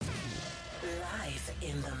Live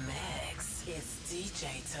in the mix, it's DJ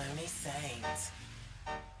Tony Saint.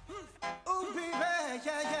 Oh baby,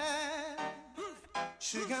 yeah, yeah.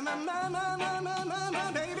 Sugar, my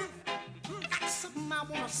baby. Got something I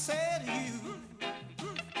wanna say to you.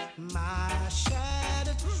 My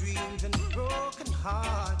shattered dreams and broken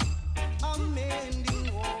heart are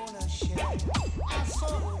mending wanna share. I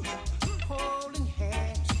saw you holding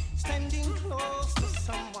hands, standing close to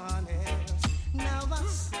someone else. Now I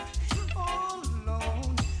sit all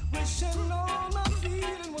alone, wishing all my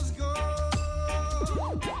feeling was gone.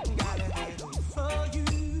 Got a headache for you,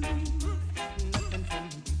 nothing for me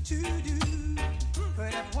to do,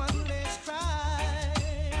 but at one last try.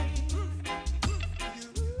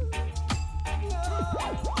 You know,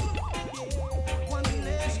 one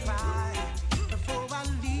last try before I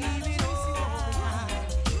leave it all behind.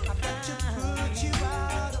 I've got to put you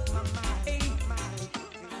out of my mind.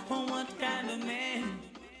 Oh, what kind of man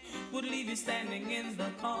would leave you standing in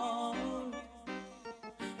the cold?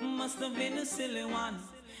 Must have been a silly one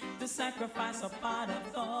to sacrifice a pot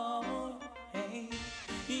of gold. Hey,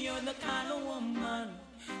 you're the kind of woman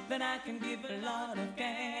that I can give a lot of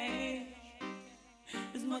cash.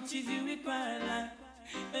 As much as you require life,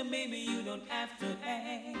 and maybe you don't have to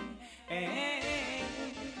ask.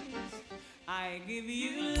 I give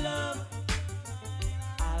you love,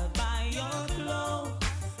 I'll buy your clothes,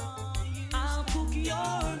 I'll cook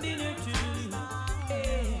your dinner too.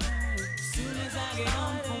 Hey, soon as I get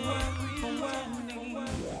home from work,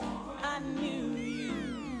 I knew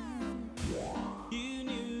you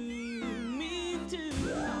knew me too.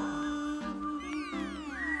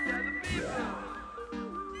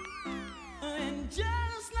 And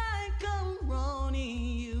just like a Ronnie,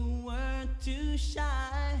 you weren't too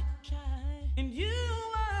shy, and you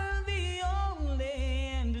were the only,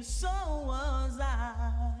 and so was I.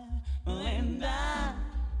 And I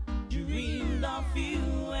dreamed of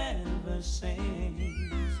you ever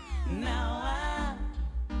since. Now I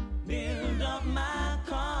build up my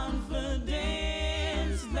confidence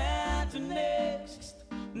that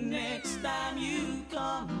next time you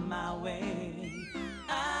come my way,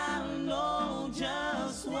 I'll know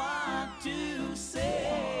just what to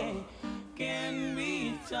say. Can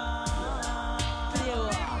be taught.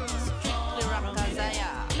 The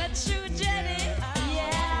Rockazaya. Not true, Jenny.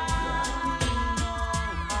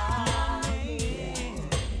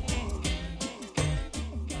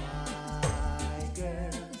 My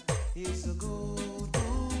girl is a good,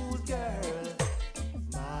 good girl.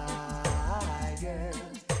 My girl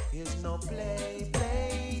is no play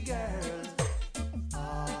girl.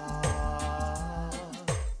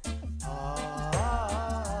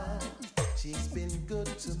 She's been good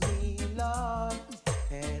to me, Lord,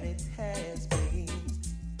 and it has been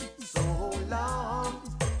so long.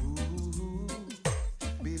 Ooh,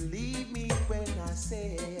 believe me when I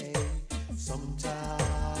say sometimes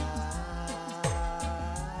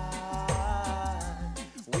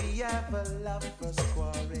we have a lover's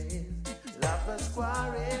quarrel,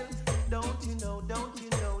 Don't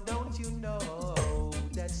you know,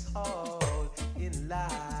 that's all in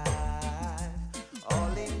life,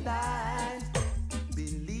 all in life.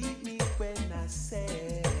 Believe me when I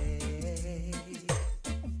say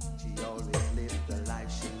she always lived the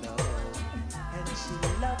life she loved, and she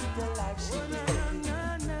loved the life she lived.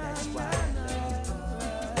 That's why I love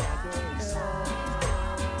my girl so.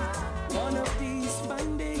 One of these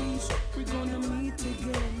fine days we're gonna meet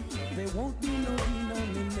again. There won't be no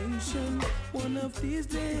denomination. One of these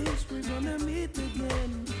days we're gonna meet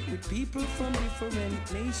again with people from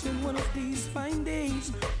different nations. One of these fine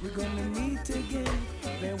days we're gonna meet again.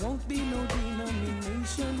 There won't be no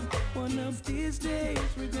denomination. One of these days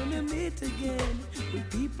we're gonna meet again with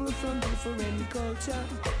people from different culture.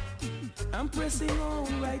 I'm pressing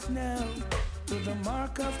on right now to the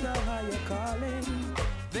mark of the higher calling.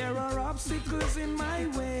 There are obstacles in my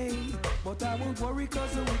way, but I won't worry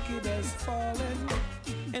cause the wicked has fallen,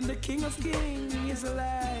 and the King of Kings is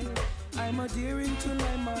alive. I'm adhering to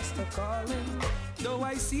my master calling. Though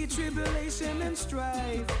I see tribulation and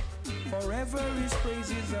strife, forever his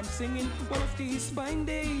praises I'm singing. One of these fine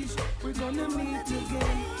days we're gonna meet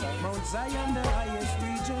again. Mount Zion, the highest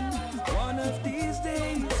region. One of these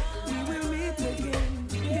days we will meet again.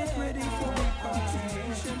 Get ready for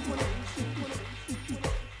repatriation.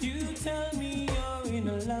 You tell me you're in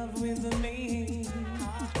love with me,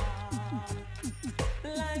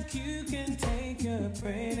 like you can take your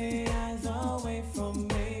pretty eyes away from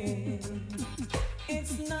me.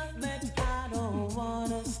 It's not that I don't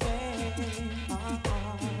wanna stay,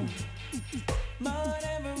 but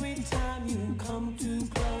every time you come too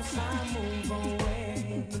close I move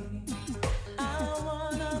away. I want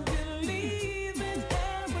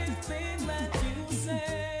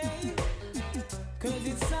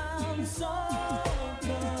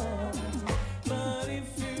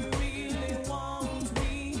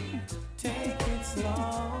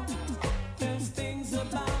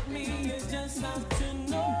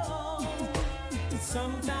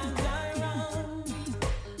Sometimes I run,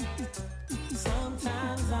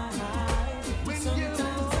 sometimes I hide,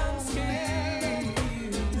 sometimes I'm scared of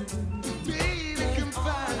you. Baby, come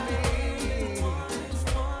find me.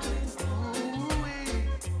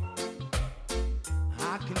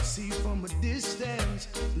 I can see from a distance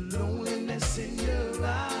loneliness in your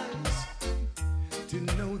eyes. To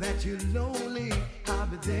know that you're lonely, I'll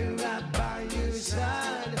be there right by your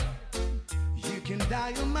side. You can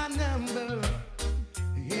dial my number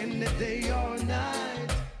any day or night.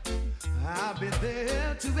 I'll be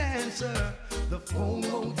there to answer. The phone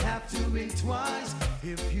won't have to ring twice.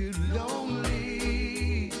 If you're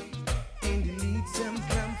lonely and you need some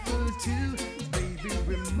comfort too, baby,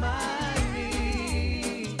 remind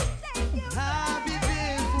me I'll be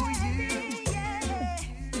there for you.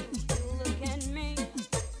 Look at me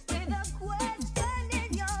with a question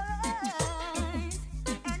in your eyes,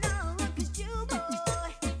 and I'll look at you,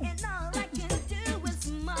 boy, and all I can do is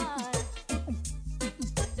smile.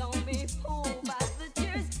 Don't be fooled by the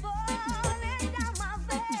tears falling down my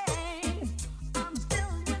face. I'm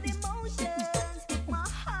filled with emotions. My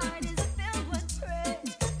heart is filled with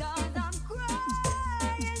praise. 'Cause I'm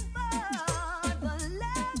crying for the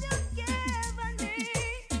love you've given me.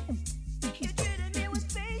 You treated me with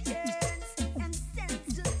patience and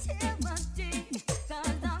sensitivity.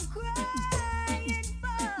 'Cause I'm crying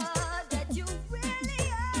for that you really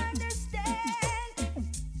understand.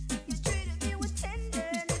 You treated me with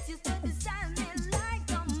tenderness. You stood beside me like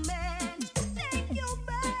a man. Thank you,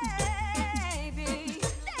 baby.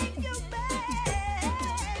 Thank you, baby.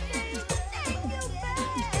 Thank you,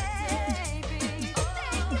 baby.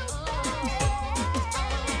 Thank you, baby.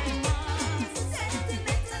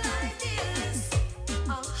 Sentimental ideas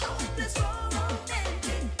are hopeless for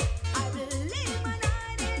romantic. I believe my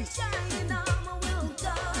knight in shining armor will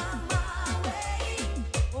come my way.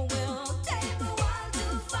 Will take a while to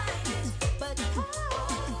find it, but I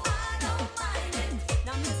don't mind it.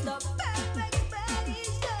 Now, Mr. Perfect Man, he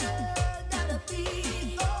sure gotta be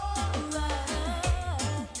alright.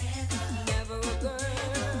 Never a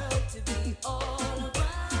girl to be all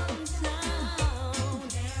around town.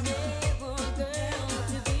 Never a girl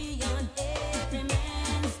to be on every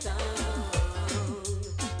man's tongue.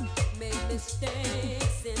 Make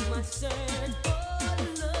mistakes in my search for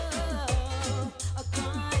love. A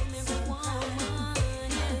crime every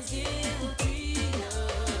woman is guilty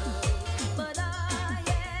of. But I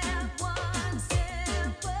have one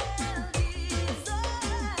simple desire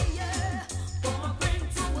for a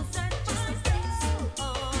prince who will set my soul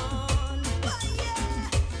on fire.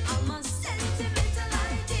 I'm a sentimental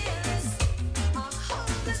idealist, a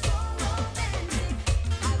hopeless for romantic.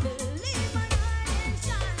 I believe my knight in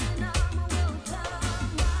shining armor will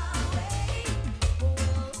come my way.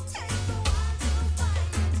 Will take a while to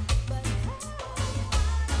find it, but I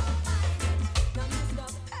don't mind it. Now, Mr.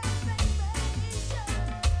 Perfect Man, he sure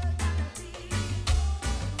gotta be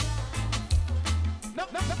alright.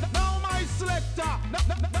 Now my selector,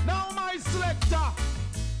 now my selector,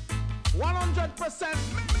 100%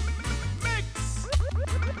 mix.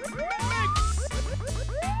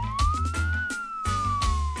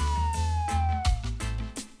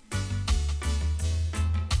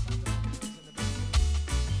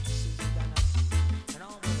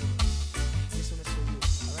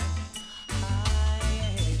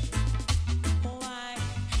 Why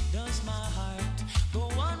does my heart go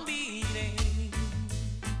on beating?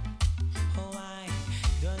 Why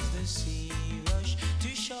does the sea rush to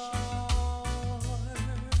shore?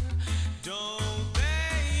 Don't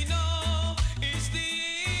they know it's the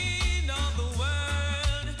end of the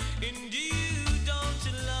world, and you don't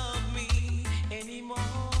love me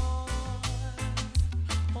anymore?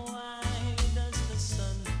 Why does the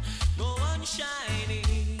sun go on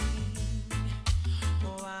shining?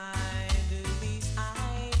 Why do these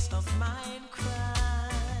eyes of mine cry?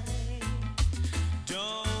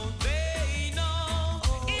 Don't they know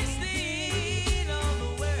it's the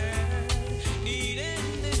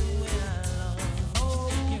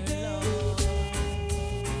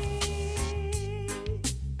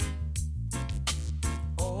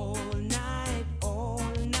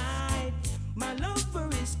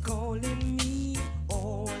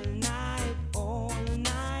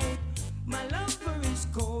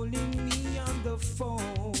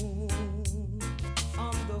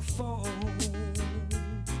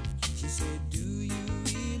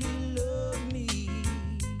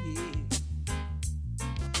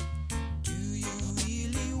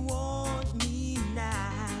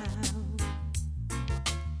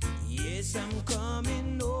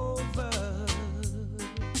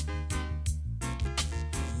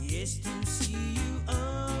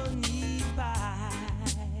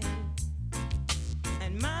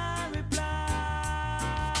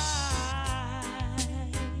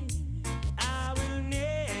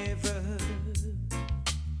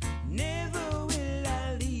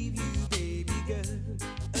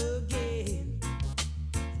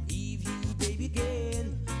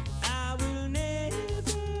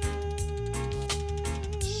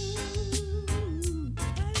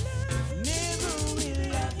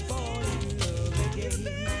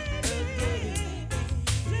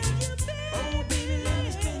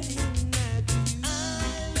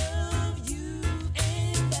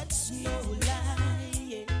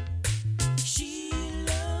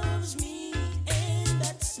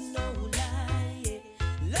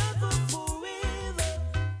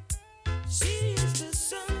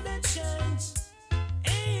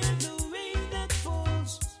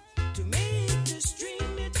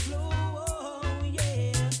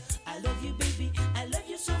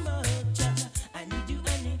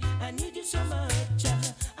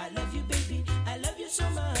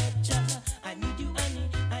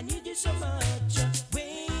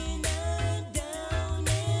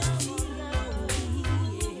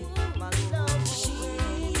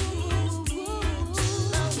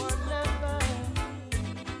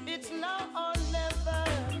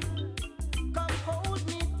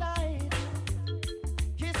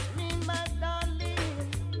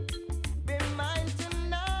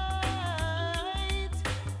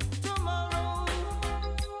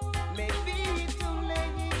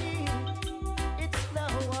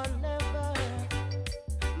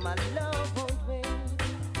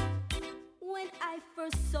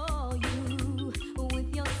first saw you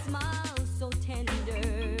with your smile so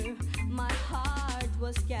tender, my heart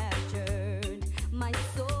was captured, my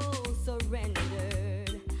soul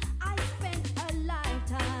surrendered. I spent a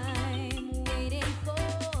lifetime waiting for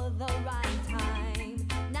the right time.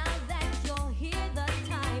 Now that you're here, the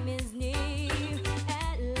time is near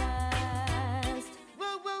at last.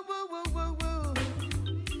 Whoa, whoa, whoa, whoa, whoa, whoa.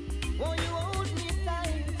 Won't you hold me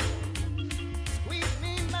tight? Squeeze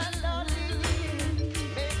me, my lovely.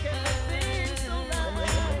 Make everything so right.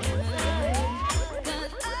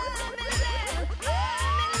 'Cause I'm in love,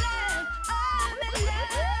 I'm in love, I'm in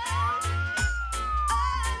love.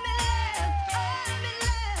 I'm in love, I'm in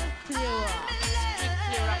love,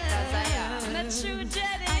 Strictly Rakazaya. Not true,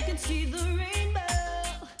 Jenny. I can see the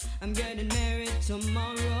rainbow. I'm getting married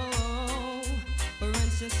tomorrow. For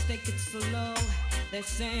instance, take it slow. They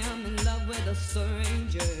say I'm in love with a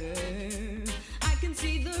stranger. I can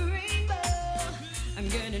see the rainbow. I'm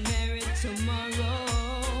getting married tomorrow.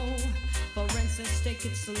 For instance, take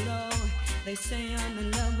it slow. They say I'm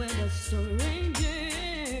in love with a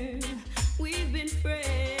stranger. We've been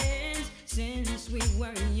friends since we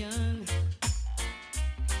were young.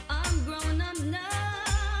 I'm grown up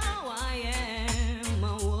now, I am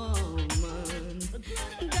a woman.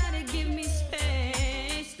 Gotta give me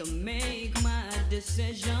space to make my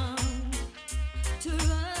decision.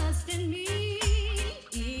 Trust in me,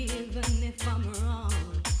 even if I'm wrong.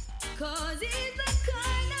 'Cause he's the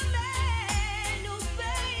kind of man who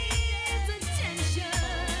pays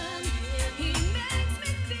attention. He makes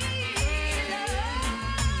me feel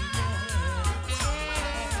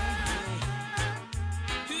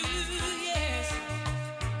Ooh, yes.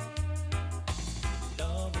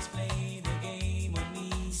 Love has played the game on me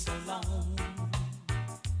so long.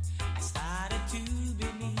 I started to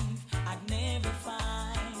believe I'd never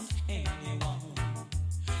find anyone.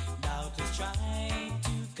 Doubt has tried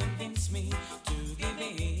to convince me to give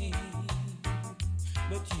in,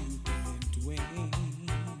 but you can't win.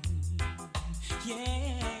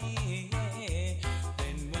 Yeah.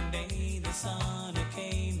 Then one day the sun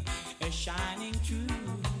came shining through.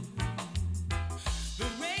 The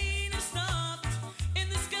rain has stopped and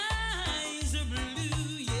the skies are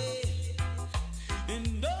blue, yeah.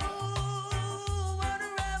 And oh, what a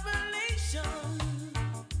revelation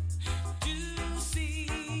to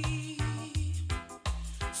see.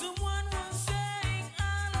 Someone was saying, I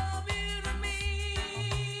love you to me.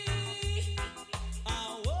 I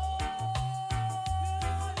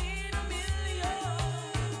want in a million.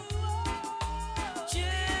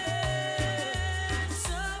 Chance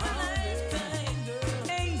of a lifetime, girl.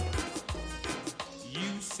 Hey, you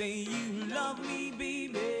say you love me,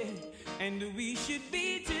 baby, and we should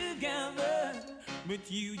be together, but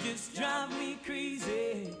you just drive me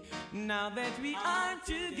crazy. Now that we are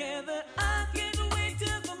together, I can't wait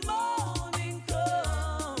till the morning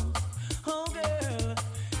comes. Oh, girl,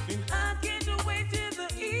 and I can't wait till the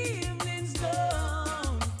evening's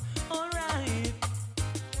done. All right,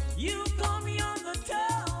 you call me on the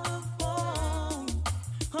telephone.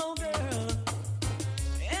 Oh, girl,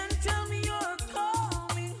 and tell me you're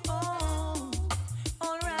coming home.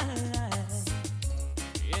 All right,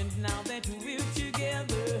 and now that we're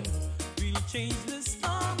together, we'll change the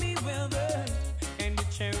stormy weather and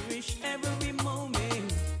cherish every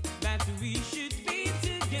moment that we should be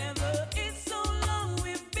together. It's so long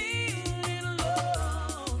we've been in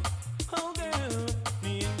love. Oh, girl,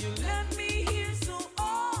 me and you left me here so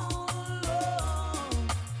all alone.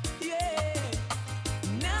 Yeah,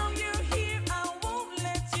 now you're here, I won't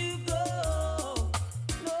let you go.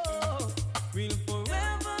 No, we'll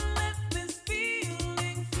forever let this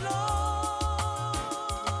feeling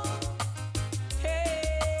flow.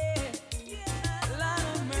 Hey, Lord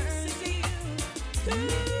of mercy.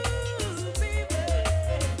 Ooh, baby,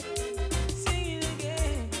 sing it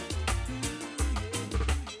again.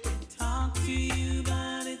 Talk to you,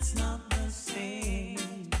 but it's not the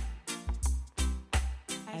same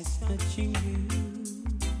as touching you.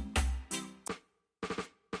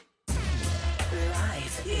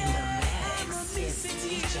 Live in the mix. It's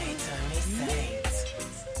DJ Tony Saint.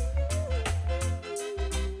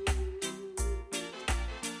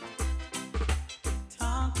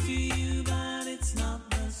 Talk to you, but it's not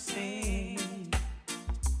the same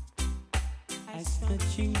as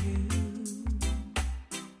touching you.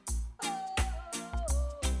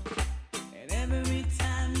 And every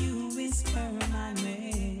time you whisper my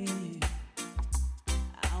name,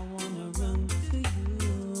 I wanna run to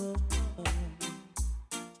you.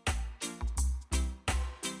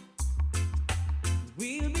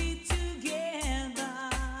 We'll be together,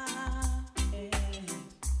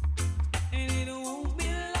 and it won't be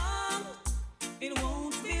long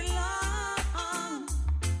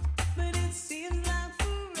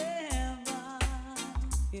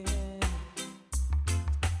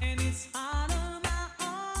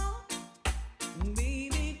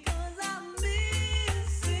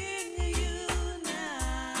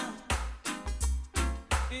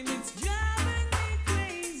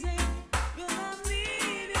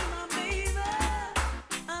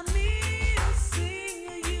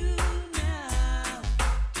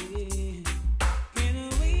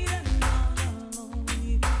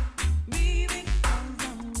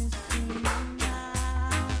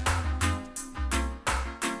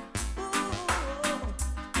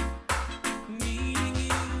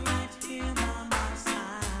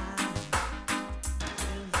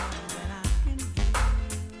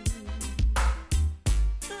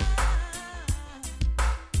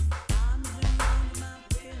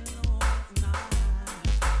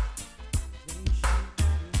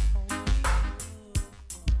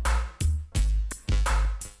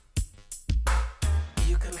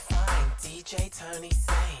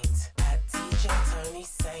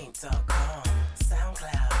DJTonySaint.com,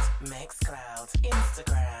 SoundCloud, Mixcloud,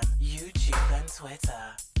 Instagram, YouTube and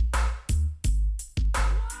Twitter.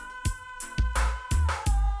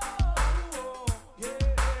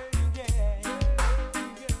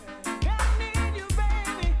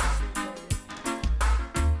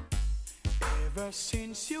 Ever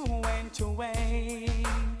since you went away,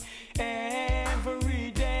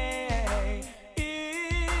 every day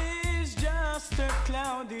is just a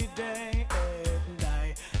cloudy day, and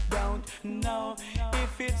I don't know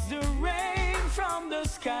if it's the rain from the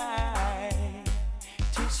sky.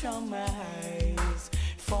 Teach your eyes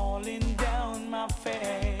falling down my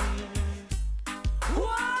face. Whoa!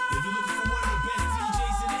 If you're looking for one of the best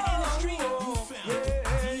DJs in the industry, you found it.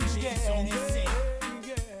 DJ Tony Saint.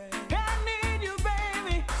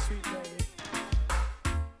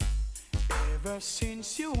 Ever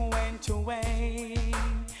since you went away,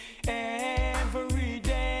 every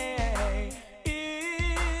day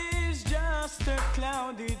is just a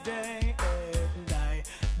cloudy day, and I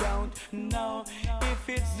don't know if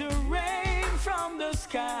it's the rain from the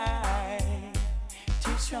sky.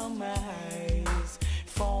 Teach your eyes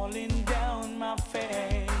falling down my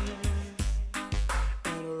face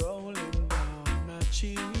and rolling down my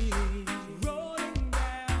cheek.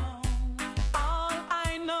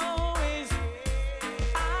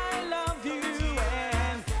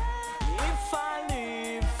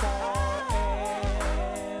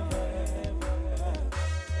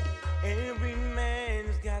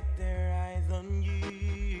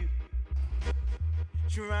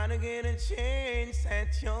 Trying to get a chance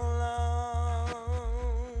at your love.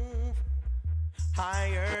 I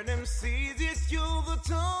heard them say that you're the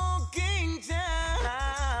talking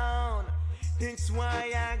town. That's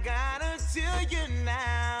why I gotta tell you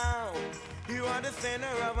now. You are the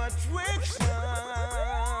center of attraction.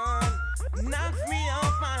 Knock me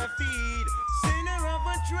off my feet. Center of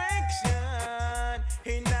attraction.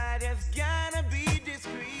 And I just gotta be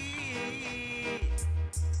discreet.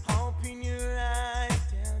 Open your eyes.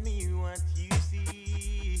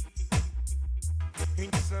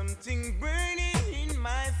 It's something burning in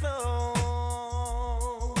my soul.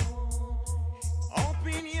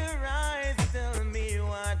 Open your eyes, tell me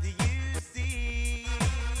what do you see?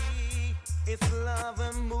 It's love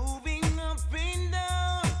moving up and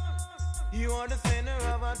down. You are the center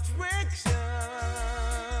of attraction.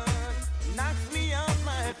 Knocks me off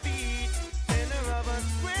my feet. Center of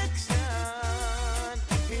attraction.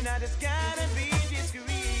 And I just gotta be discreet.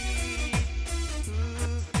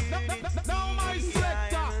 No, my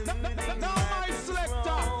selector. No, my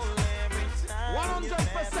selector.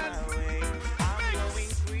 100%.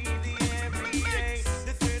 Mix.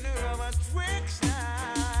 The center of attraction.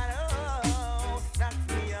 Oh, knock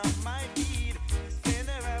me off my feet.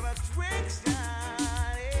 Center of attraction.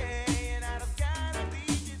 And I don't gotta be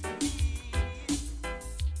discreet.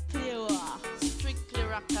 Pure, strictly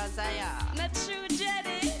rockers I am. Not true,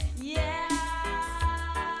 Jenny. Yeah.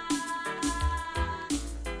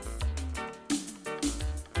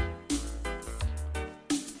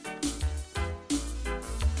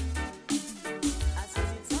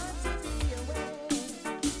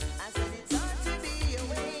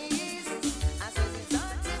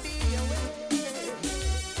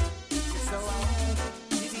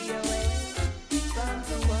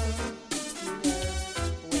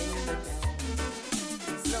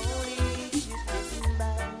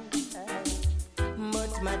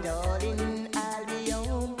 My darling, I'll be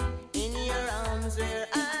home in your arms where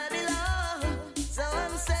I belong. So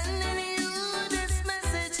I'm sending you this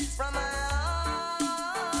message from my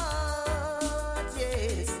heart.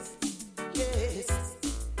 Yes, yes.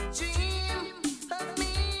 Dream of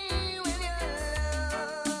me when you're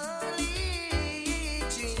lonely.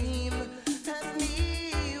 Dream of me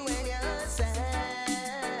when you're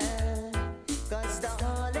sad. 'Cause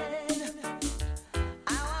darling, I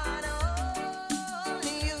wanna hold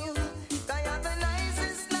you. 'Cause you're the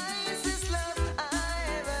nicest, nicest love I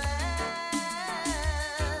ever had.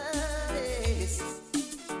 Yes.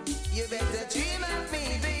 You better dream of me,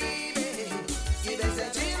 baby. You better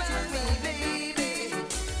dream of me, baby.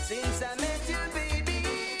 Since I met you, baby.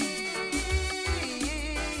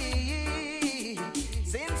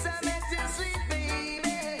 Since I met you, sweet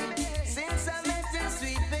baby. Since I met you,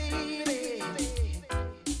 sweet baby.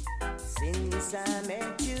 Since I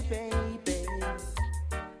met you, baby.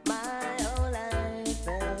 My whole life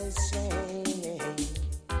has changed.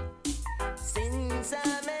 Since I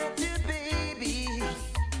met you, baby.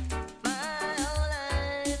 My whole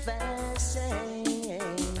life has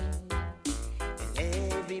changed. And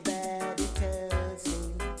everybody tells me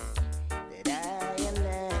that I am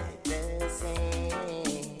not the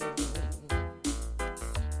same.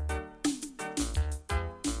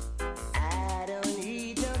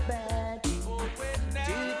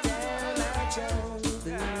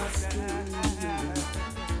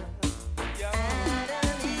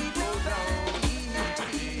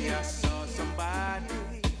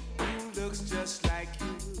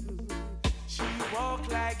 walk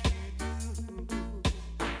like you do.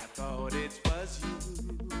 I thought it was you,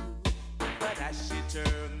 but as she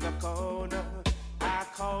turned the corner, I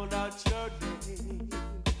called out your name.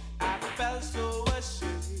 I felt so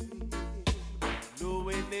ashamed,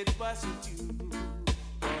 knowing it wasn't you.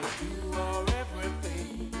 'Cause you are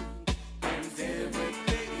everything, and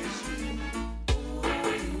everything is you.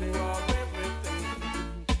 You are everything,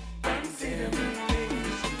 and everything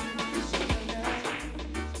is you.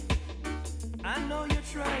 I know you're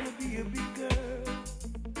trying to be a big girl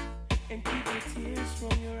and keep the tears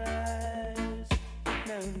from your eyes.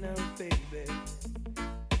 No, baby.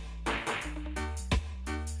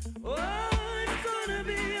 Oh, it's gonna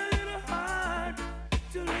be a little hard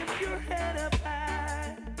to lift your head up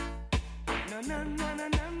high. No.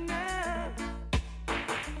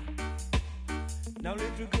 Now,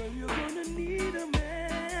 little girl, you're gonna need a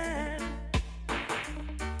man.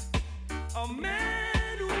 A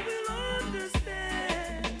man who will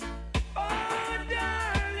understand. Oh,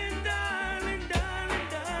 darling, darling, darling,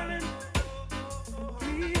 darling.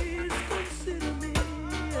 Please consider me.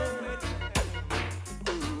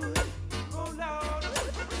 Oh Lord,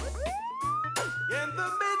 in the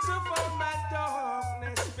midst of all my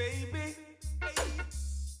darkness, baby,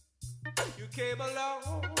 you came along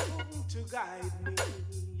to guide me,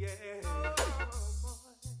 yeah.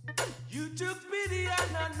 You took pity on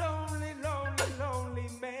a lonely, lonely, lonely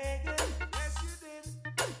man. Yes, you did.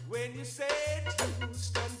 When you said you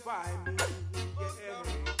stand by me, yeah.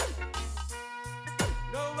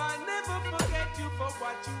 No, I never forget you for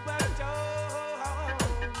what you have done.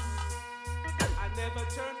 I never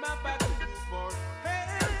turned my back to you for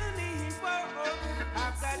anyone.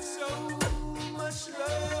 I've got so much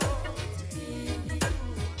love to give you,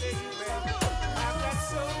 baby. I've got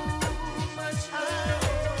so much love.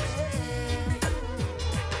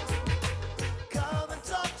 Come and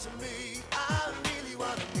talk to me. I really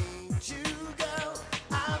wanna meet you, girl.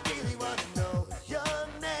 I really wanna know your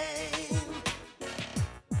name.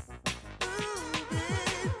 Ooh,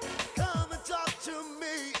 babe, come and talk to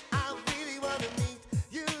me. I really wanna meet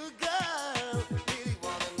you, girl. Really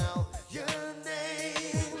wanna know your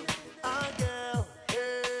name. Ah, girl,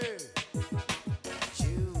 hey,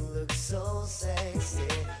 you look so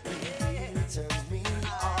sexy. You turn me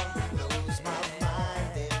on, lose my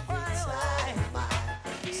mind every time I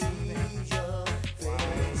see your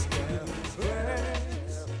face, girl.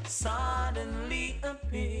 Suddenly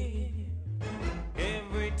appear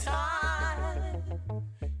every time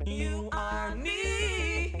you are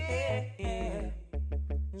near.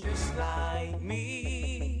 Just like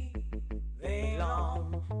me, they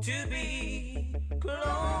long to be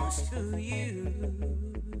close to you.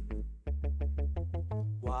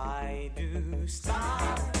 Why do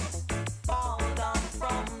stars fall down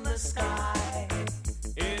from the sky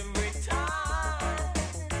every time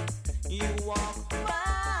you walk by?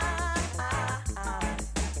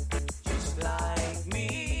 Just like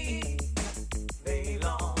me, they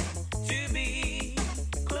long to be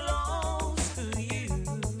close to you.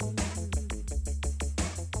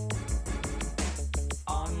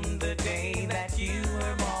 On the day that you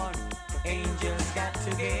were born, angels got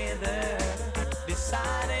together,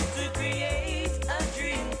 decided to create a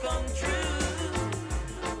dream come true.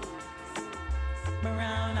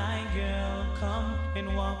 Brown-eyed girl, come and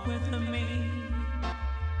walk with me.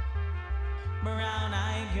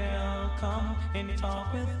 Brown-eyed girl, come and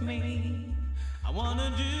talk with me. I wanna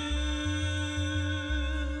do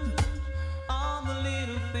all the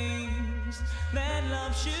little things that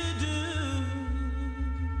love should do.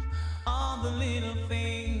 All the little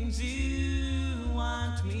things you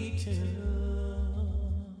want me to.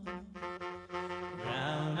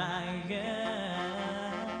 Brown-eyed girl.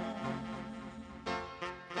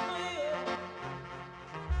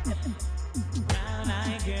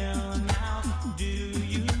 Brown-eyed girl, now do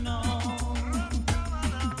you know?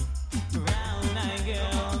 Brown-eyed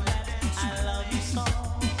girl, that I love you so.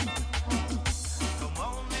 Come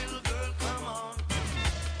on, little girl, come on.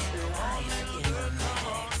 Live in the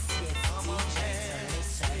mix. It's DJ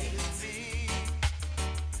Tony Say.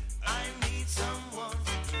 I need someone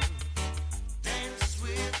to dance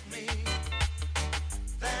with me.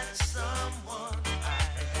 That someone I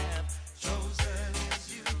have chosen is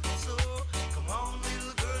you. So come on,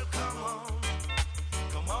 little girl, come on.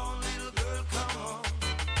 Come on, little girl, come on.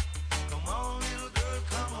 Come on, little girl,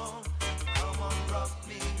 come on. Come on, rock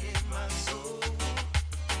me in my soul.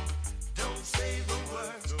 Don't say the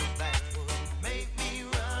words that would make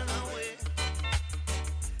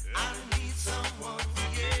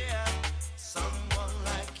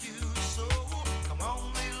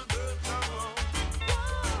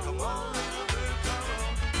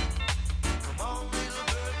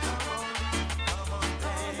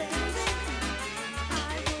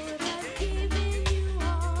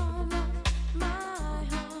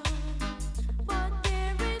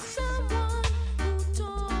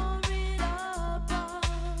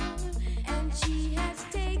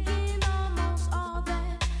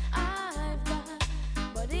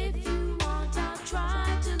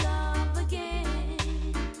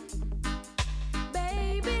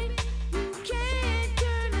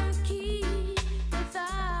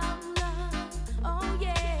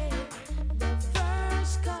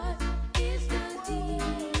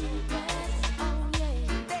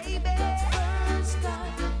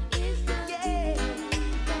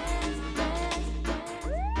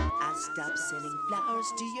stopped sending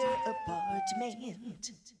flowers to your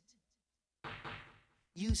apartment.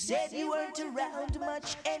 You said you weren't around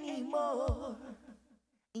much anymore.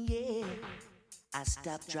 Yeah, I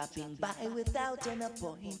stopped dropping by without an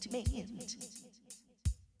appointment.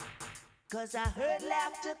 'Cause I heard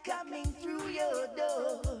laughter coming through your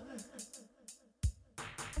door.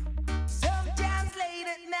 Sometimes late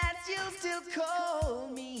at night you'll still call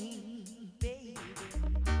me, baby,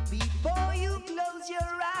 before you close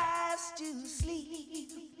your eyes to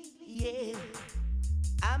sleep. Yeah,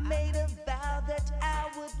 I made a vow that I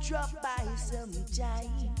would drop by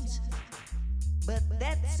sometimes, but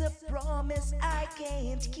that's a promise I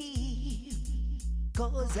can't keep.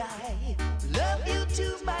 'Cause I love you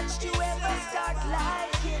too much to ever start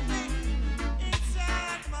liking you.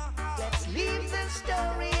 Let's leave the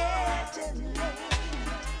story at an end.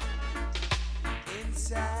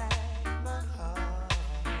 Inside my heart,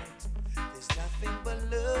 there's nothing but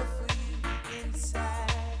love for you.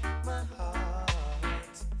 Inside my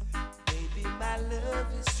heart, baby, my love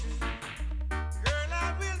is true. Girl,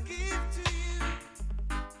 I will give to you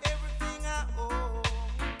everything I owe.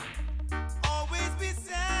 Always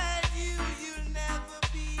beside you, you'll never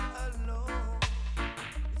be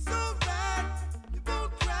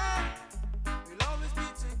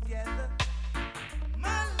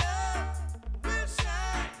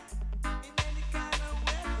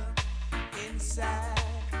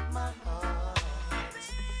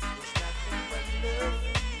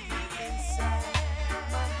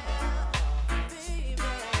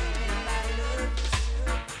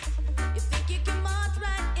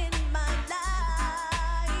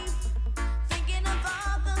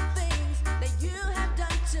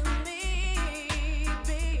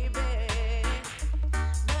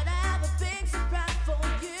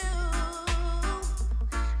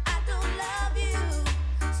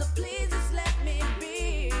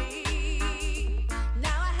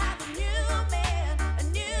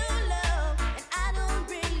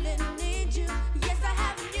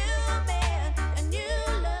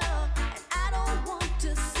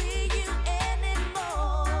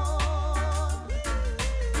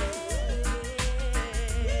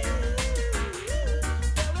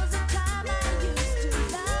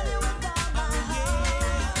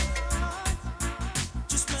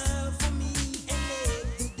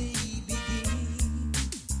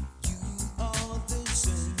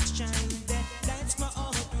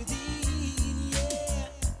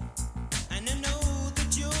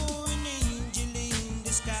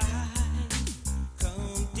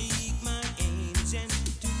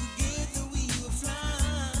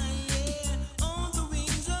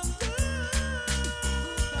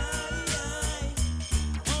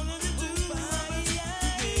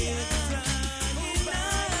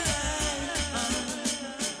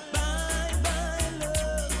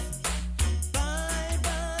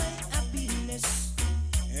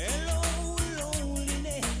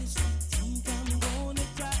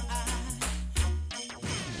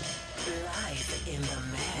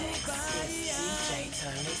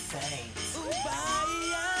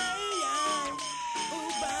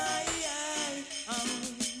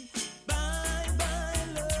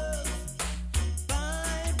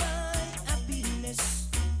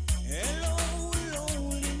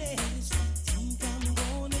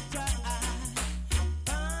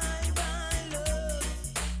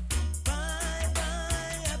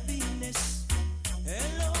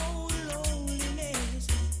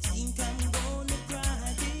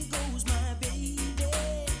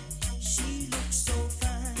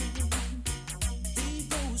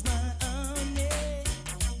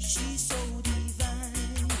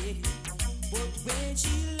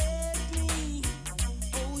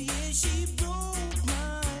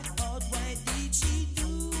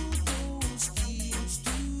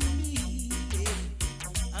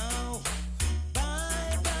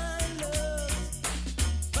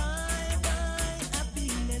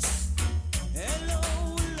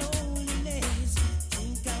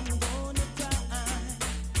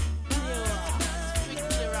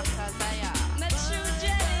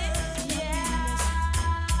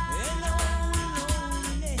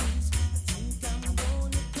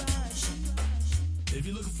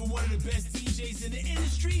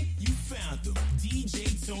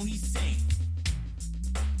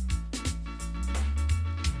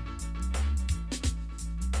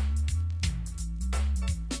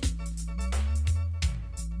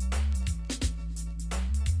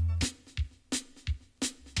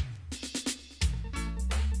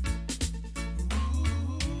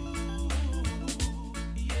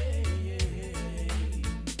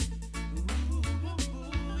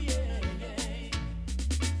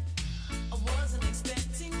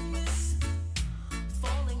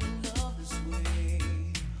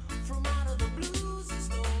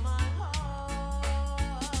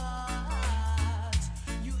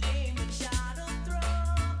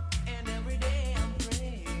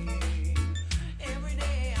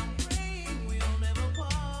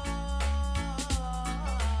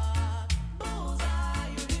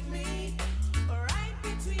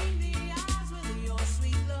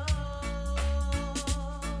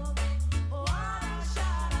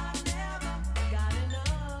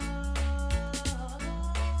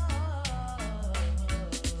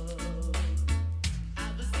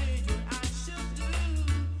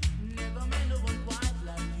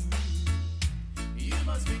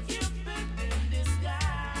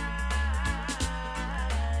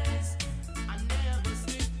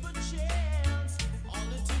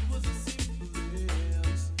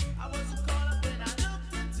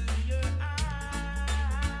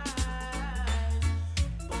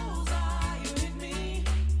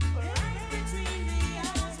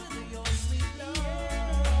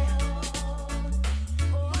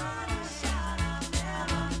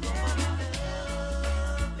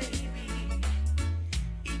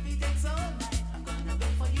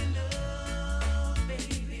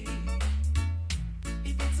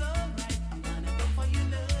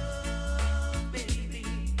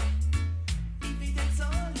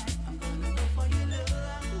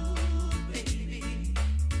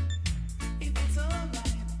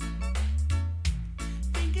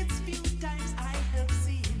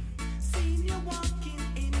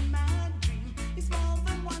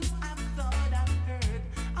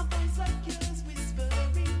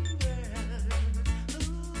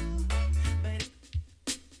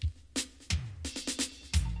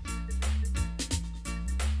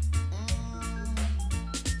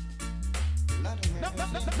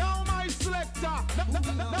selector.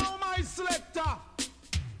 Now my selector.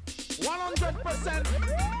 100%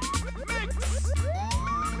 mix.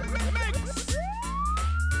 Mix.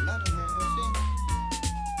 Lord have mercy.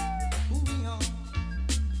 Moving on.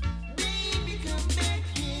 Baby, come back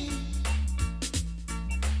here.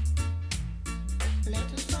 Let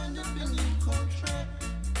us sign up a new contract.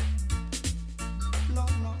 No,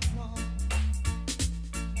 no, no.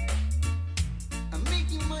 I'm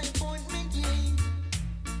making my appointment here.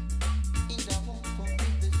 And I won't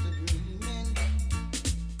complete this agreement.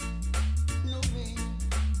 No way.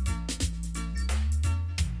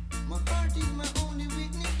 My heart is my only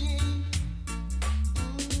weakness, yeah.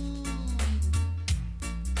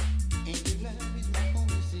 And your love is my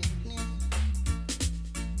only sickness.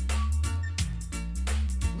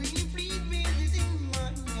 Will you please visit in my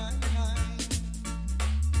mind?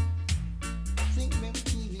 Think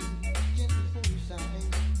baby, just before you sign.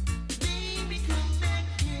 Baby, come back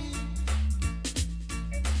here.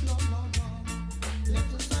 No, no, no. Let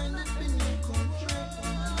us sign up a new contract.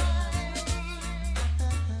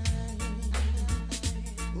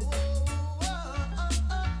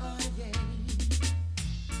 Yeah.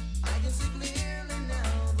 I can see clearly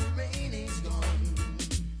now the rain is gone.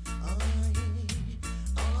 Yeah.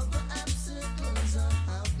 All of the obstacles are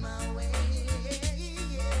out my way.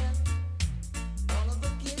 Yeah. All of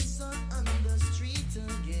the kids are on the street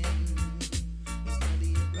again. It's gonna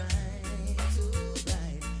be a bright, so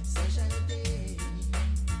bright, sunshiny day.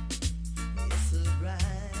 It's a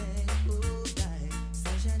bright, oh bright,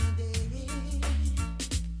 sunshiny day.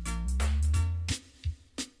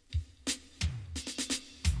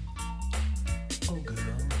 Oh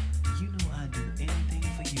girl, you know I'd do anything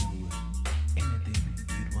for you. Anything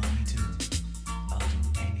you'd want me to, I'll do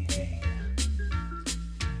anything.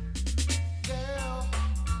 Girl,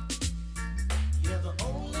 you're the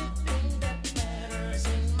only thing that matters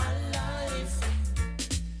in my life.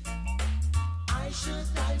 I should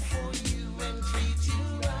die for you and treat you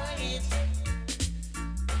right.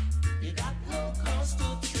 You got no cause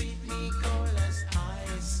to treat me cold as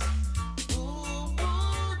ice. Ooh,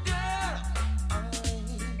 girl,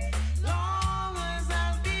 long as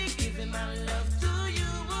I'll be giving my love to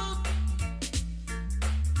you,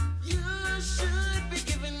 you should be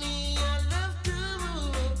giving me your love too.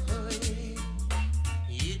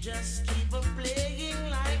 You just keep on playing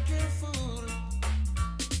like a fool.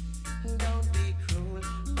 Don't be cruel,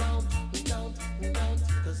 don't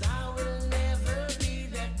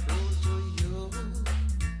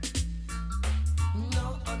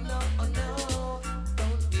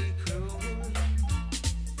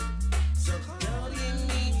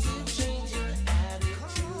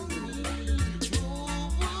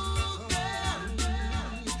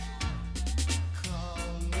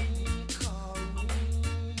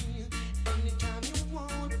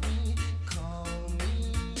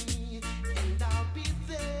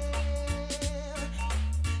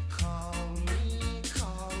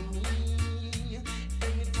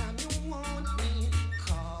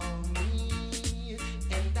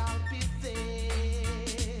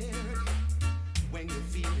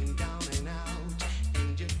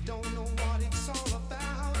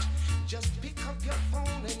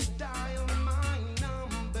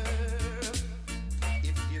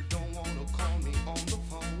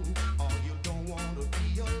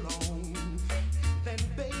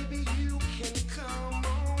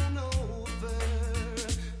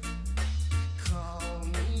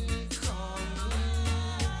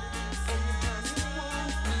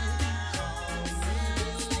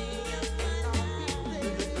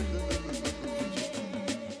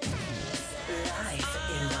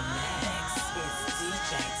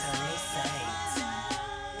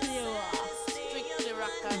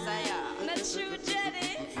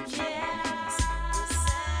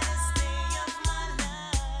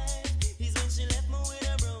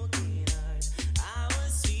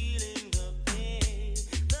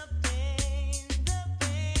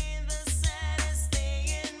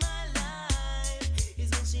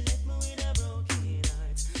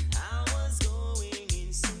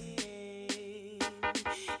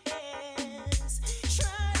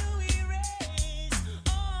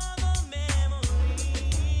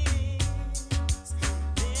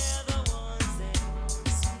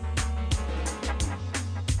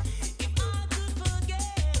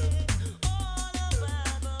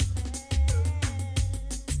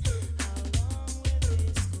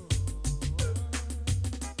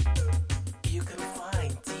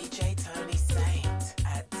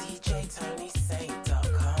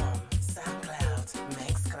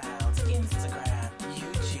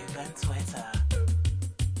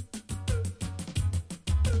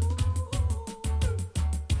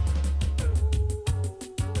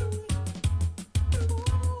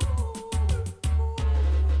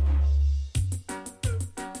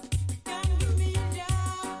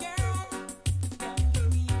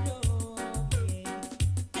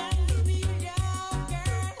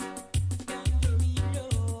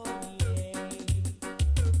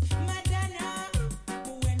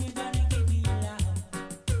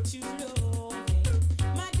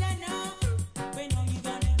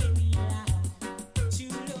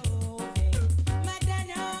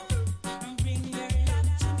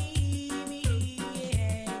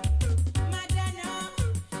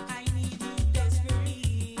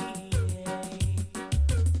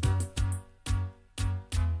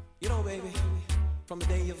baby, from the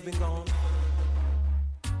day you've been gone,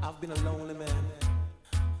 I've been a lonely man.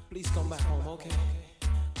 Please come back home, okay?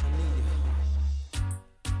 I need you.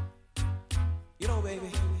 You know,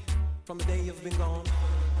 baby, from the day you've been gone,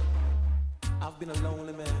 I've been a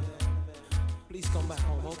lonely man. Please come back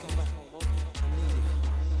home, okay? I need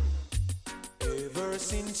you. Ever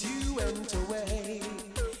since you went away,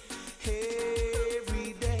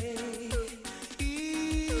 every day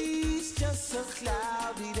is just a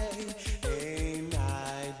cloudy day, and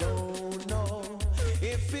I don't know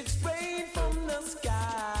if it's rain from the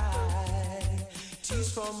sky,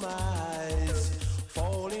 tears from my eyes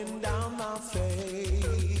falling down my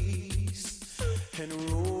face and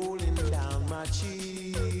rolling down my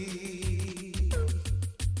cheek.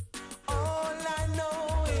 All I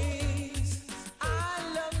know is I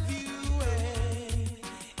love you, and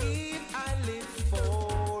if I live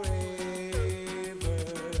forever,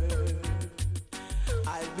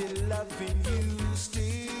 I'll be loving you still.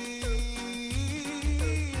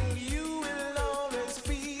 You will always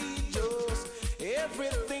be just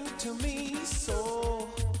everything to me, so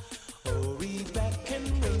hurry back and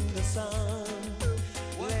bring the sun.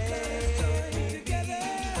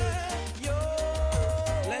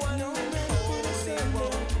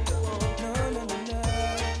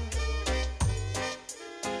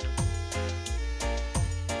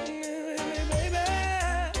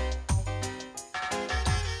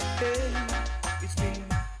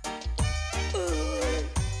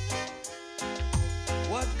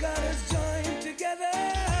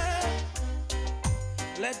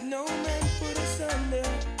 Let no man put us under.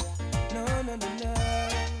 No, no, no, no.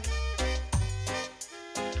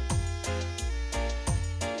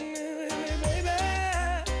 Baby.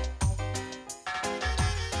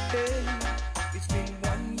 Hey, it's been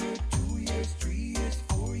 1 year, 2 years, 3 years,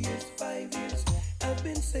 4 years, 5 years. I've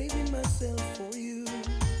been saving myself for you.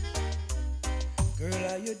 Girl,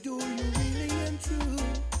 I adore you really and true.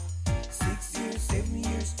 6 years, 7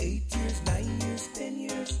 years, 8 years, 9 years, 10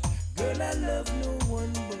 years. Girl, I love no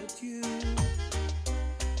one but you.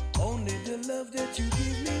 Only the love that you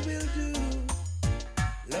give me will do.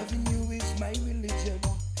 Loving you is my religion.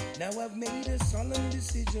 Now I've made a solemn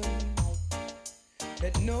decision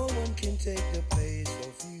that no one can take the place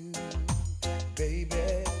of you,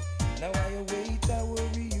 baby. Now I await our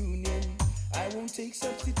reunion. I won't take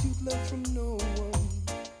substitute love from no one.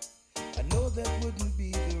 I know that wouldn't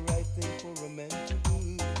be the right thing for a man to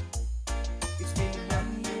do. It's been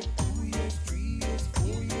 1 year, 2 years, 3 years, 4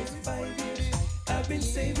 years, 5 years. I've been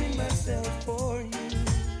saving myself for you.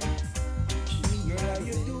 Girl, I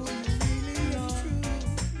adore you really and true.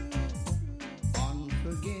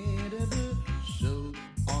 Unforgettable, so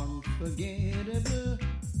unforgettable.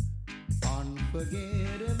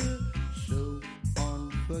 Unforgettable, so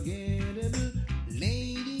unforgettable.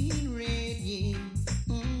 Lady in red, yeah.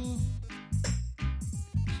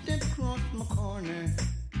 Step across my corner.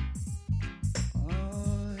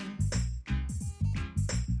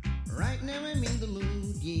 Right now I'm in the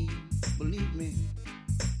mood, yeah, believe me,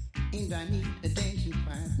 and I need a dancing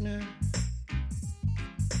partner.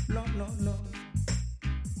 Lord, Lord, Lord,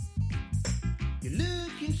 you're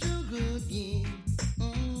looking so good, yeah,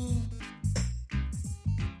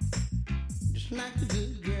 just like a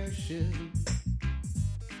good girl should.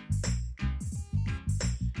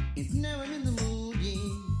 And now I'm in the mood,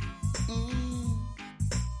 yeah,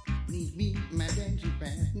 please be my dancing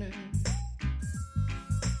partner.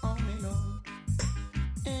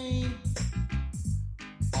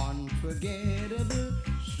 Unforgettable,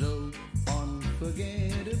 so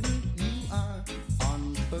unforgettable. You are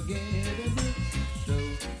unforgettable, so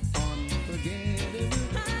unforgettable.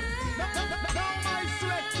 Now my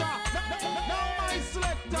selector, now my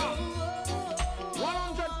selector.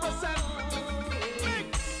 100% mix.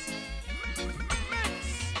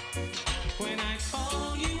 When I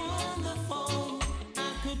call you on the phone, I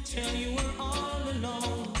could tell you were all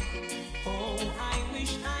alone. Oh, I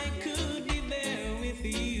wish I could be there with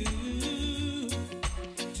you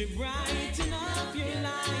to brighten up your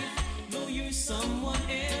life. Though you're someone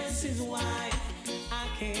else's wife, I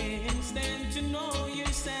can't stand to know you're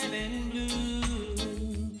sad and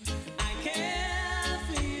blue. I care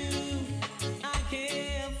for you, I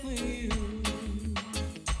care for you.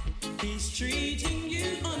 He's treating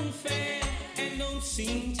you unfair and don't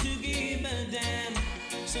seem to give a damn.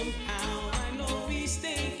 Somehow I know he's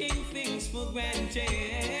taking things for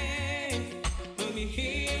granted. Only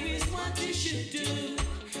here is what you should do.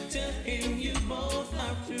 Tell him you both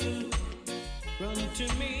are through. Run to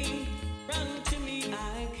me,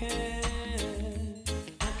 I care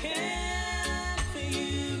for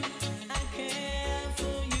you, I care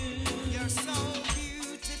for you. You're so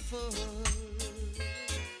beautiful.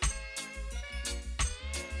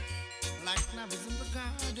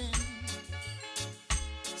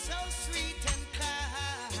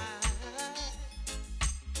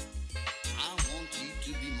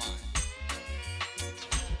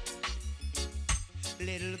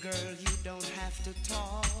 girl, you don't have to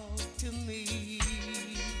talk to me.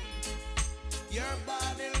 Your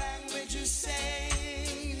body language is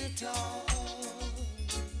saying it all.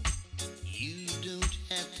 You don't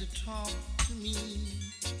have to talk to me.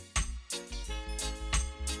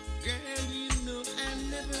 Girl, you know I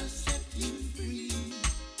never set you free.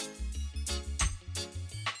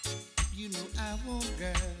 You know I won't,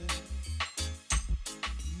 girl.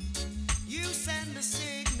 You send a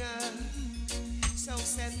signal, so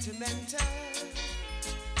sentimental.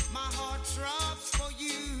 My heart throbs for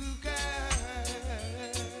you, girl.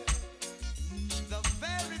 The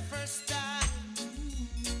very first time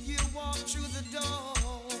you walked through the door,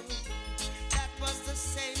 that was the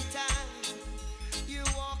same time you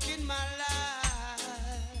walk in my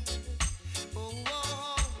life. Oh,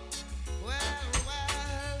 oh, well.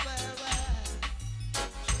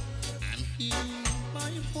 I'm here by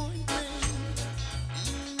appointment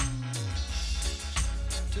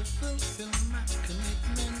to fulfill my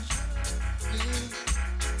commitment. Yeah.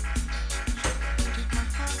 Take my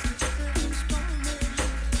heart to different installments.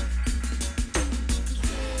 'Cause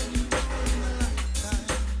girl, you are in my lifetime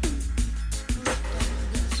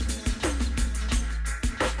best friend.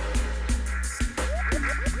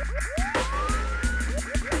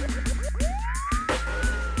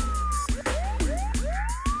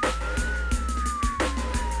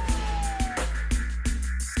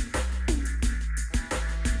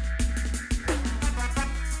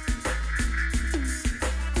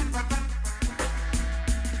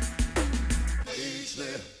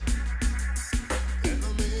 Easily, in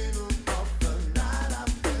the middle of the night, I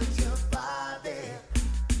felt your body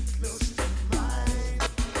close to mine.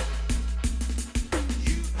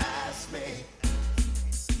 You asked me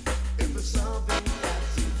if there's something that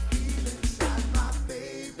you feel inside, my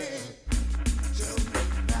baby. Tell me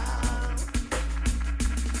now.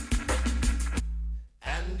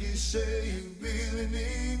 And you say you really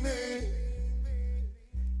need me.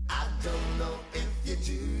 I don't know if you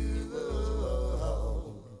do.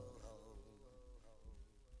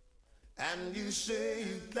 And you say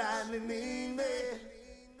you gladly need me.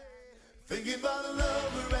 Thinking about a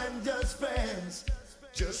lover and just friends.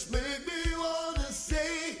 Just make me wanna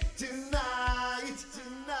say tonight,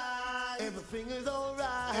 everything is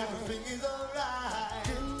alright, everything is alright.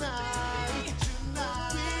 Tonight,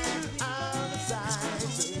 we're out of sight.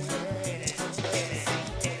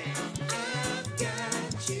 I've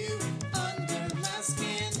got you under my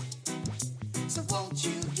skin, so won't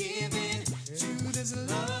you give in to this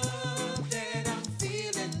love that I'm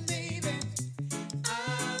feeling, baby?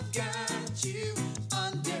 I've got you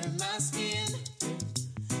under my skin,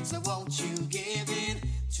 so won't you give in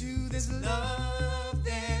to this love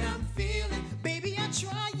that I'm feeling? Baby, I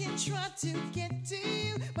try to get to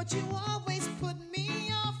you, but you always put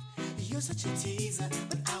me off. You're such a teaser,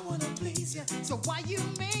 but I wanna please you. So why you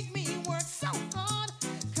make me work so hard?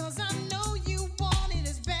 'Cause I know you want it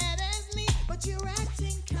as bad as me, but you're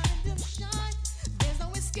acting kind of shy. There's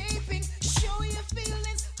no escaping, show your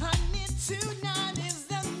feelings, honey, tonight is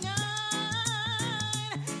the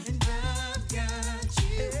night. And I've got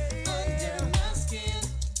you under my skin,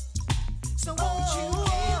 so won't you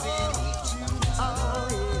give in to this love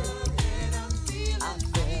that I'm feeling,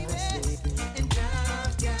 baby? And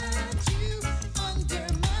I've got you under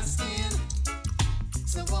my skin,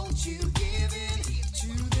 so won't you give in to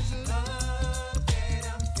this love that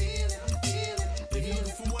I'm feeling? If you're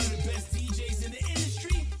looking for one of the best DJs in the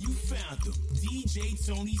industry, you found them. DJ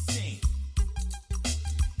Tony Singh.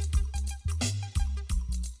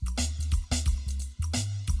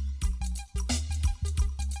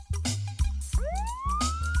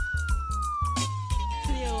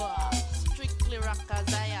 Pure, strictly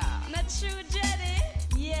rockers, I am. Not true, Jenny?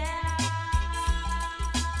 Yeah.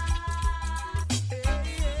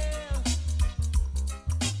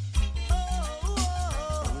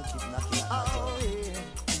 Oh yeah,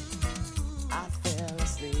 I fell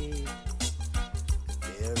asleep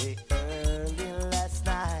very early last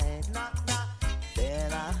night.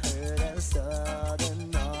 Then I heard a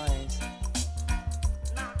sudden noise.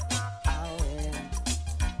 I went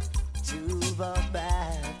to the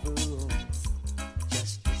bathroom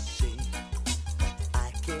just to see what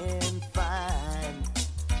I can find.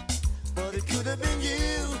 But it could have been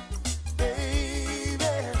you, baby.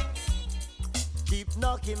 Keep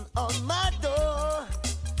knocking on my door.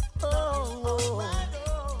 Oh,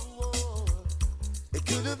 it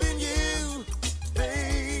could have been you,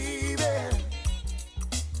 baby.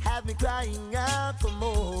 Have me crying out for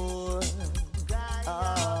more.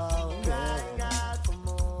 Oh, crying out for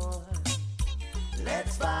more.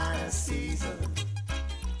 Let's find a season,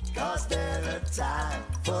 'cause there's a time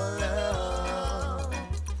for love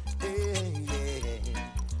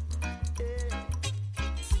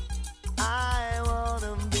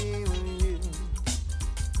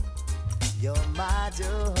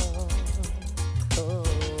door. Oh,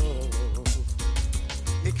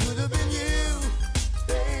 it could have been you,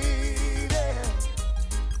 baby.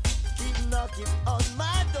 Keep knocking on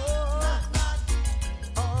my door.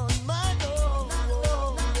 On my door.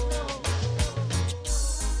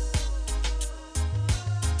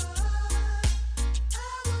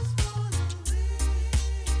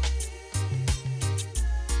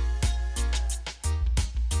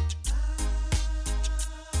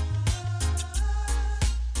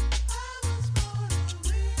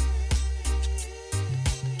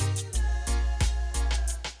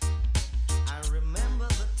 I remember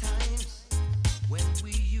the times when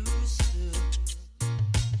we used to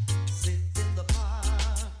sit in the park,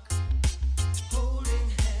 holding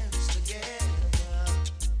hands together.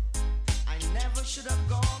 I never should have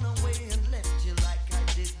gone away and left you like I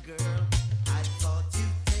did, girl. I thought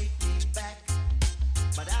you'd take me back,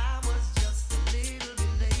 but I was just a little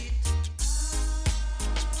bit late.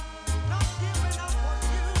 Not giving up on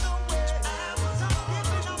you, no way. I was not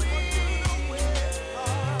giving up on you, no way.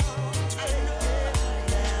 I know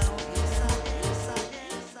now. Yes, I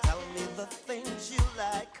am. Tell me the things you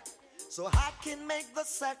like, so I can make the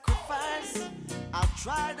sacrifice. I'll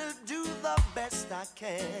try to do the best I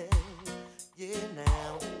can. Yeah,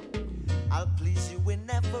 now I'll please you in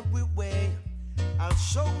every way. I'll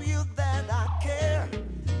show you that I care.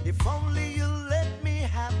 If only you let me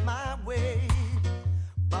have my way.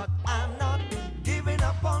 But I'm not giving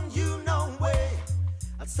up on you, no way.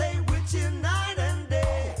 I'll stay with you night and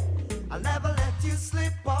day. I'll never let you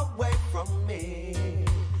slip away from me.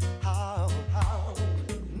 How?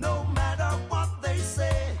 No matter what they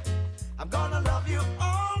say, I'm gonna love you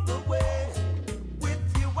all the way. With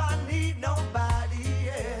you I need nobody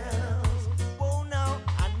else. Oh no,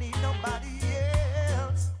 I need nobody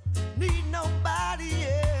else. Need nobody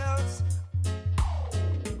else.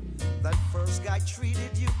 That first guy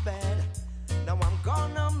treated you bad. Now I'm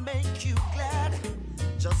gonna make you glad.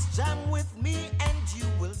 Just jam with me and you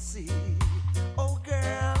will see. Oh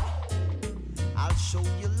girl, I'll show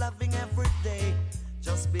you loving every day.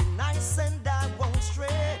 Just be nice and I won't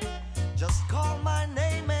stray. Just call my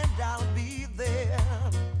name and I'll be there.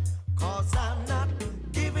 'Cause I'm not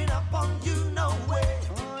giving up on you, no way.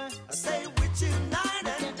 I'll stay with you night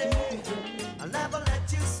and day. I'll never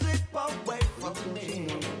let you slip away from me.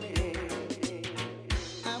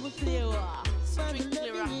 I will play what?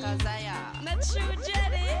 Strictly rockers, I am. Not true,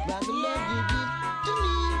 Jenny. By the love you give to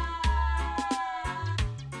me.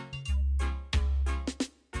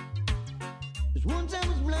 Cause once I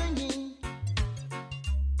was blinding,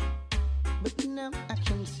 but now I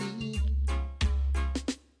can see.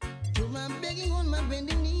 So I'm begging on my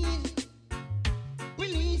bending knees,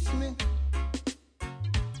 release me.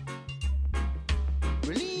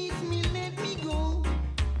 Release me, let me go.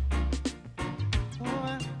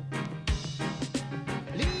 Oh,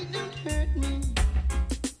 please don't hurt me.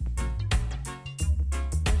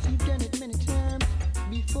 'Cause you've done it many times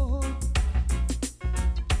before.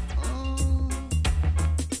 Oh,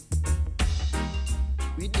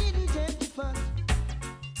 we didn't have to fuss.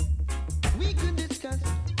 We could discuss.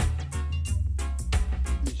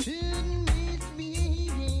 We shouldn't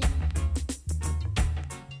misbehave. Yeah.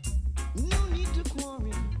 No need to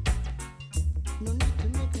quarrel. No need to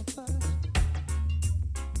make a fuss.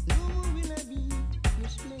 No more will I be your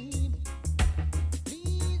slave.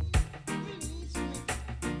 Please release me.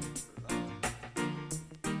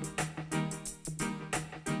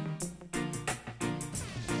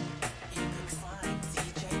 You can find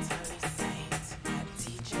DJ Tony Saint at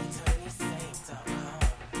djtonysaint.com,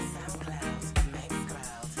 SoundCloud,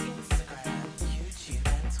 Mixcloud, Instagram, YouTube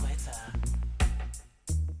and Twitter.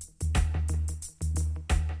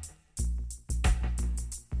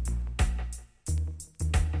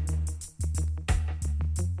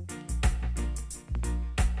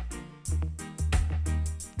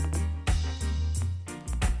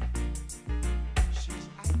 She's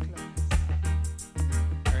high class.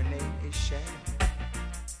 Her name is Sharon.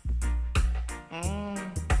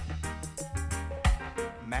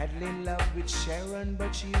 Madly in love with Sharon,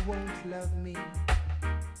 but she won't love me.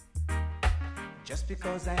 Just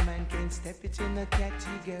because I man can't step it in a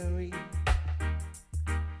category.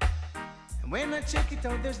 And when I check it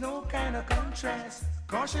out, there's no kind of contrast.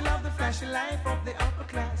 Cause she love the flashy life of the upper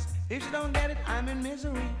class. If she don't get it, I'm in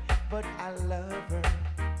misery. But I love her.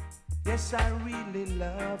 Yes, I really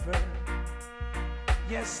love her.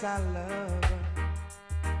 Yes, I love her.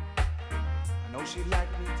 I know she'd like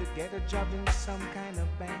me to get a job in some kind of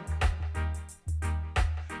bank.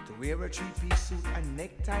 To wear a three-piece suit and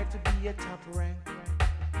necktie to be a top rank.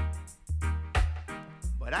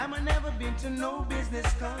 But I've never been to no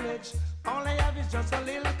business college. All I have is just a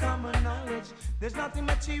little common knowledge. There's nothing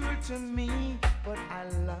material to me, but I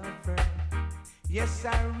love her. Yes,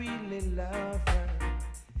 I really love her.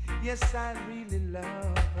 Yes, I really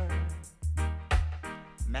love her.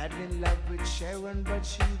 Madly in love with Sharon, but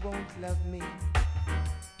she won't love me.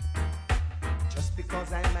 Just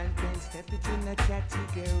because I man can't step it in a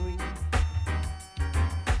category.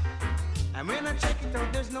 And when I check it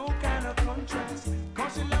out, there's no kind of contrast.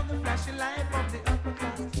 Cause she love the flashy life of the upper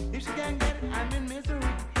class. If she can't get it, I'm in misery.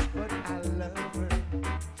 But I love her.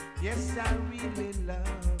 Yes, I really love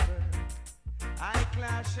her. I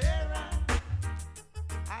clash Sharon.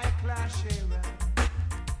 I clash Sharon.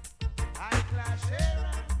 I clash Sharon.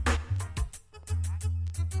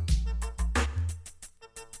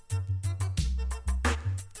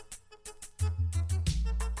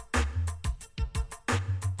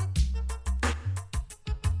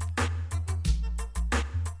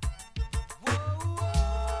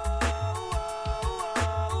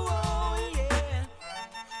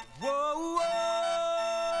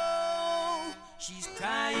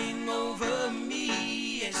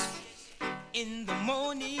 In the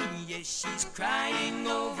morning, yes, she's crying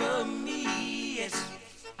over me, yes.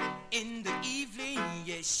 In the evening,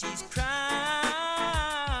 yes, she's crying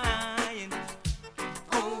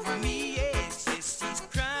over me, yes, yes, she's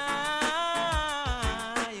crying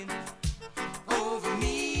over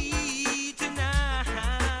me tonight.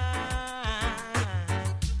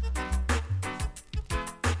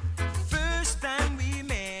 First time we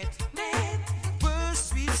met was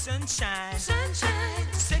sweet sunshine.